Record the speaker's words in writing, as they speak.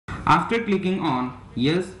After clicking on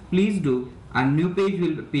yes please do, a new page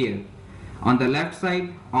will appear. On the left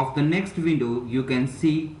side of the next window you can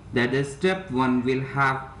see that the step 1 will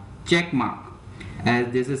have check mark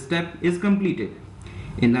as this step is completed.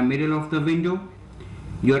 In the middle of the window,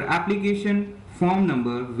 your application form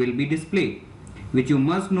number will be displayed, which you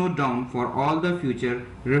must note down for all the future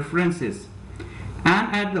references.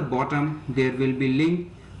 And at the bottom there will be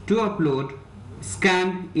link to upload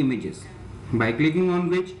scanned images, by clicking on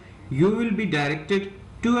which you will be directed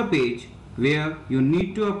to a page where you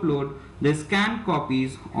need to upload the scanned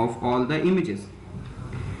copies of all the images.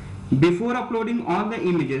 Before uploading all the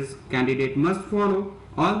images, candidate must follow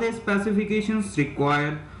all the specifications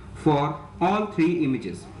required for all 3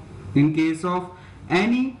 images. In case of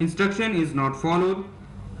any instruction is not followed,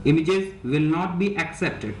 images will not be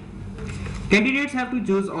accepted. Candidates have to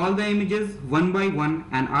choose all the images one by one,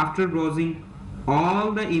 and after browsing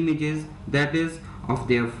all the images, that is of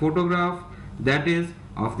their photograph, that is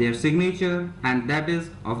of their signature, and that is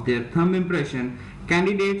of their thumb impression,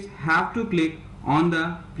 candidates have to click on the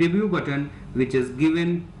preview button which is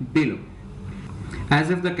given below.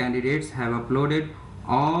 As if the candidates have uploaded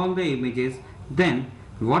all the images, then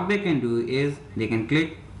what they can do is they can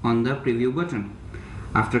click on the preview button.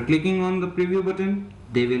 After clicking on the preview button,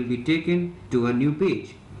 they will be taken to a new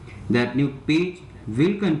page. That new page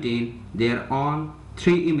will contain their all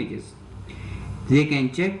 3 images. They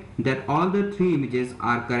can check that all the 3 images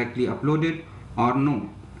are correctly uploaded or no.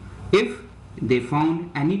 If they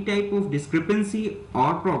found any type of discrepancy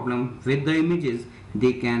or problem with the images,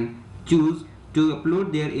 they can choose to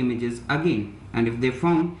upload their images again. And if they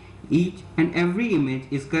found each and every image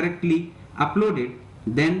is correctly uploaded,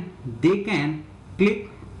 then they can click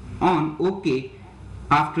on OK.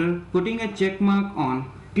 After putting a check mark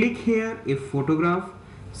on, click here if photograph,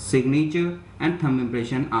 signature and thumb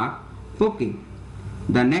impression are OK.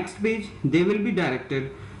 The next page they will be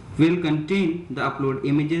directed will contain the upload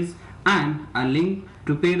images and a link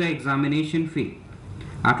to pay the examination fee.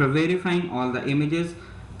 After verifying all the images,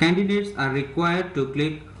 candidates are required to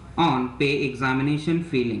click on pay examination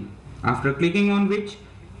fee link. After clicking on which,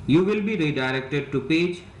 you will be redirected to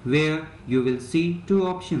page where you will see 2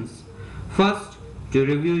 options. First, to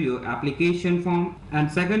review your application form,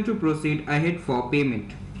 and second, to proceed ahead for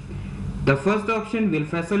payment. The first option will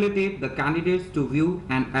facilitate the candidates to view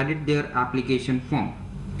and edit their application form.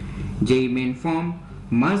 JEE main form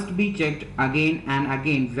must be checked again and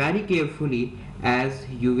again very carefully, as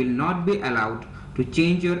you will not be allowed to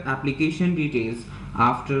change your application details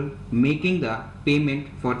after making the payment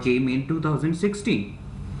for JEE main 2016.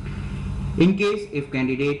 In case if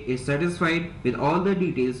candidate is satisfied with all the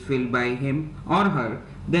details filled by him or her,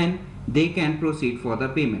 then they can proceed for the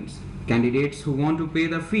payments. Candidates who want to pay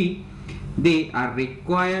the fee, they are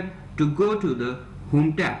required to go to the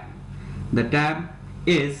Home tab. The tab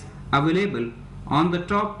is available on the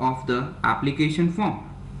top of the application form.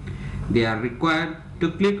 They are required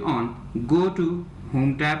to click on Go to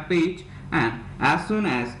Home tab page, and as soon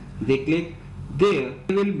as they click there,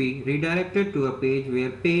 they will be redirected to a page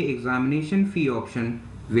where pay examination fee option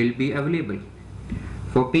will be available.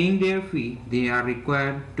 For paying their fee, they are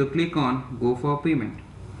required to click on Go for payment.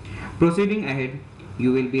 Proceeding ahead,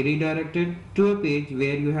 you will be redirected to a page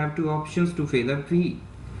where you have 2 options to pay the fee: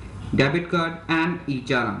 debit card and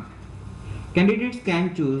e-challan. Candidates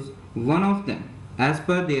can choose one of them as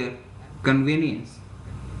per their convenience.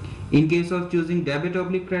 In case of choosing debit or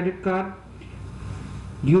credit card,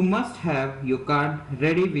 you must have your card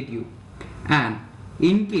ready with you, and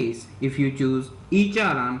in case if you choose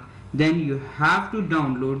e-challan, then you have to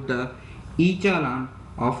download the e-challan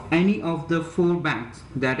of any of the 4 banks,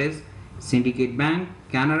 that is Syndicate Bank,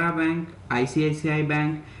 Canara Bank, ICICI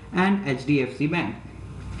Bank and HDFC Bank.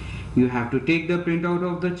 You have to take the printout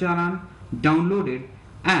of the challan, download it,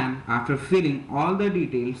 and after filling all the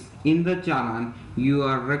details in the challan, you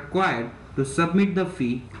are required to submit the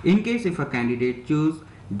fee. In case if a candidate choose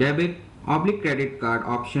debit or credit card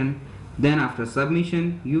option, then after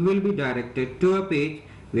submission you will be directed to a page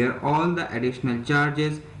where all the additional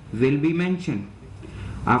charges will be mentioned.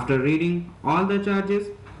 After reading all the charges,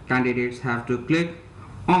 candidates have to click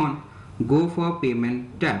on Go for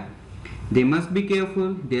Payment tab. They must be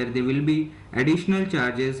careful, there will be additional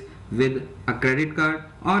charges with a credit card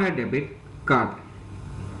or a debit card.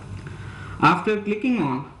 After clicking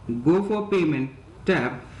on Go for Payment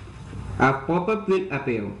tab, a pop-up will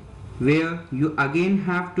appear where you again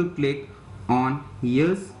have to click on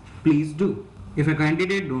Yes, please do. If a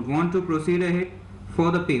candidate don't want to proceed ahead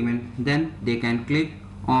for the payment, then they can click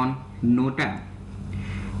on No tab.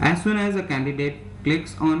 As soon as a candidate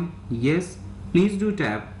clicks on Yes, please do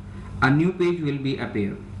tab, a new page will be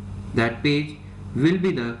appear. That page will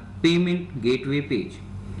be the payment gateway page.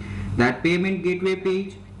 That payment gateway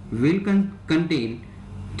page will contain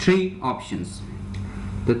three options.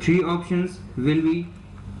 The three options will be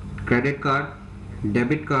credit card,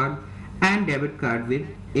 and debit card with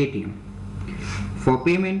ATM. For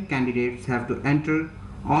payment, candidates have to enter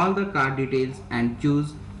all the card details and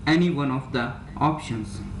choose any one of the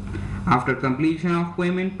options. After completion of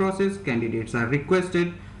payment process, candidates are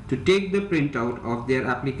requested to take the printout of their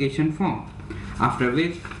application form, after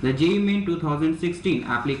which the JEE Main 2016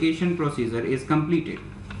 application procedure is completed.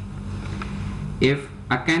 If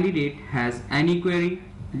a candidate has any query,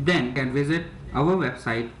 then can visit our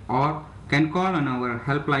website or can call on our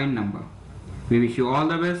helpline number. We wish you all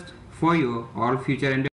the best for your all future endeavors.